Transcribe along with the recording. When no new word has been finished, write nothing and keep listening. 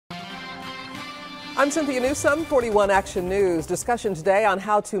I'm Cynthia Newsome, 41 Action News. Discussion today on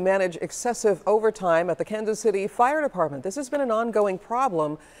how to manage excessive overtime at the Kansas City Fire Department. This has been an ongoing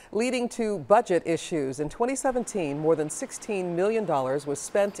problem leading to budget issues. In 2017, more than $16 million was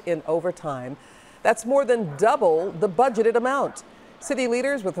spent in overtime. That's more than double the budgeted amount. City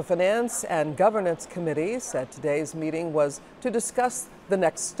leaders with the Finance and Governance Committee said today's meeting was to discuss the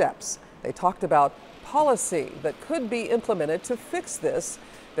next steps. They talked about policy that could be implemented to fix this.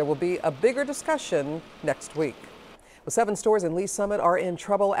 There will be a bigger discussion next week. Well, 7 stores in Lee's Summit are in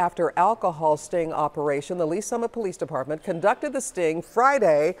trouble after alcohol sting operation. The Lee's Summit Police Department conducted the sting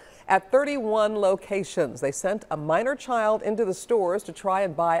Friday at 31 locations. They sent a minor child into the stores to try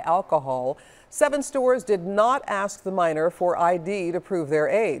and buy alcohol. 7 stores did not ask the minor for ID to prove their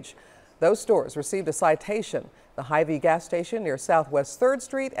age. Those stores received a citation. The Hy-Vee gas station near Southwest 3rd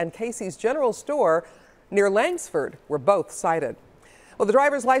Street and Casey's General Store near Langsford were both cited. Well, the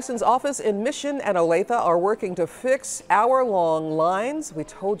driver's license office in Mission and Olathe are working to fix hour-long lines. We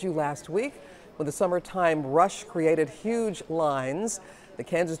told you last week when the summertime rush created huge lines. The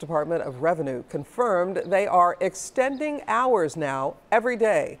Kansas Department of Revenue confirmed they are extending hours now every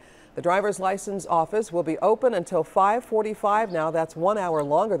day. The driver's license office will be open until 5:45 now. That's 1 hour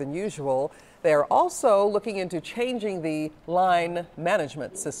longer than usual. They are also looking into changing the line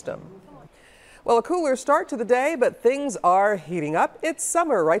management system. Well, a cooler start to the day, but things are heating up. It's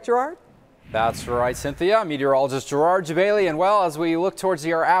summer, right, Gerard? That's right, Cynthia. Meteorologist Gerard Jabali. And well, as we look towards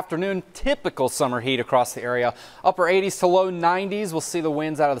our afternoon, typical summer heat across the area. Upper 80s to low 90s. We'll see the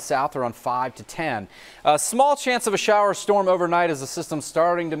winds out of the south around 5 to 10. A small chance of a shower or storm overnight as the system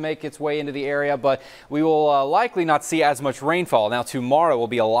starting to make its way into the area, but we will likely not see as much rainfall. Now, tomorrow will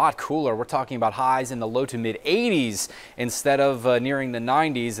be a lot cooler. We're talking about highs in the low to mid 80s instead of nearing the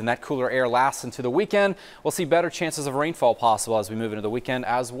 90s, and that cooler air lasts into the weekend. We'll see better chances of rainfall possible as we move into the weekend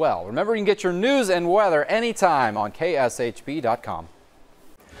as well. Remember, you can get your news and weather anytime on KSHB.com.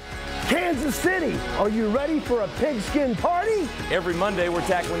 Kansas City, are you ready for a pigskin party? Every Monday, we're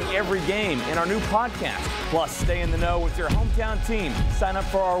tackling every game in our new podcast. Plus, stay in the know with your hometown team. Sign up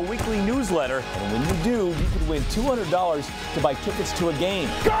for our weekly newsletter, and when you do, you could win $200 to buy tickets to a game.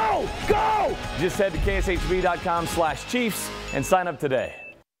 Go! Go! Just head to KSHB.com/Chiefs and sign up today.